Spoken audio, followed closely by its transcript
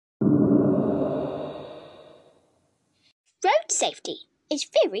Road safety is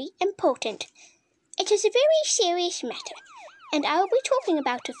very important. It is a very serious matter, and I will be talking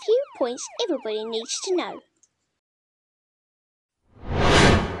about a few points everybody needs to know.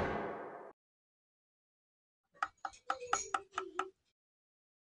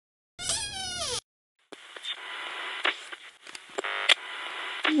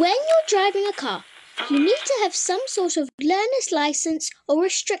 When you're driving a car, you need to have some sort of learner's license or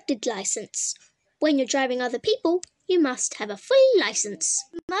restricted license. When you're driving other people, you must have a full license.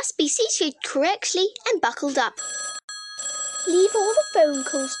 You must be seated correctly and buckled up. Leave all the phone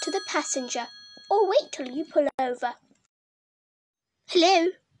calls to the passenger or wait till you pull over. Hello,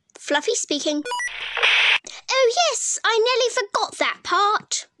 Fluffy speaking. Oh yes, I nearly forgot that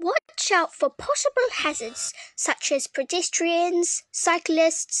part. Watch out for possible hazards such as pedestrians,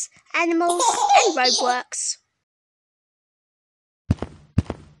 cyclists, animals and roadworks.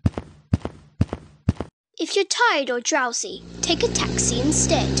 If you're tired or drowsy, take a taxi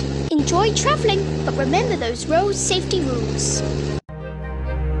instead. Enjoy travelling, but remember those road safety rules.